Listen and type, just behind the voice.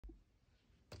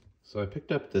So I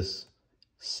picked up this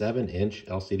 7-inch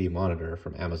LCD monitor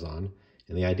from Amazon,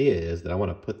 and the idea is that I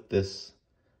want to put this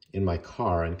in my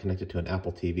car and connect it to an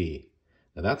Apple TV.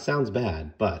 Now that sounds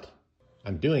bad, but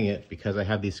I'm doing it because I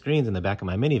have these screens in the back of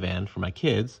my minivan for my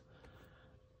kids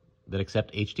that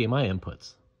accept HDMI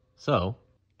inputs. So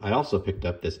I also picked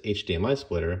up this HDMI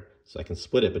splitter so I can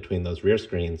split it between those rear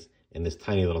screens and this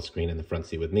tiny little screen in the front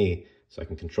seat with me so I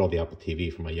can control the Apple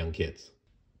TV for my young kids.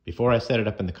 Before I set it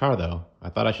up in the car though, I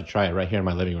thought I should try it right here in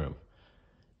my living room.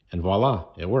 And voila,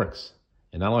 it works.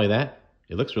 And not only that,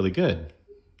 it looks really good.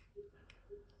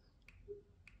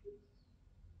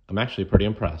 I'm actually pretty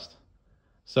impressed.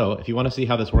 So if you want to see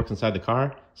how this works inside the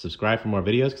car, subscribe for more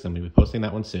videos because I'm going to be posting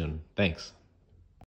that one soon. Thanks.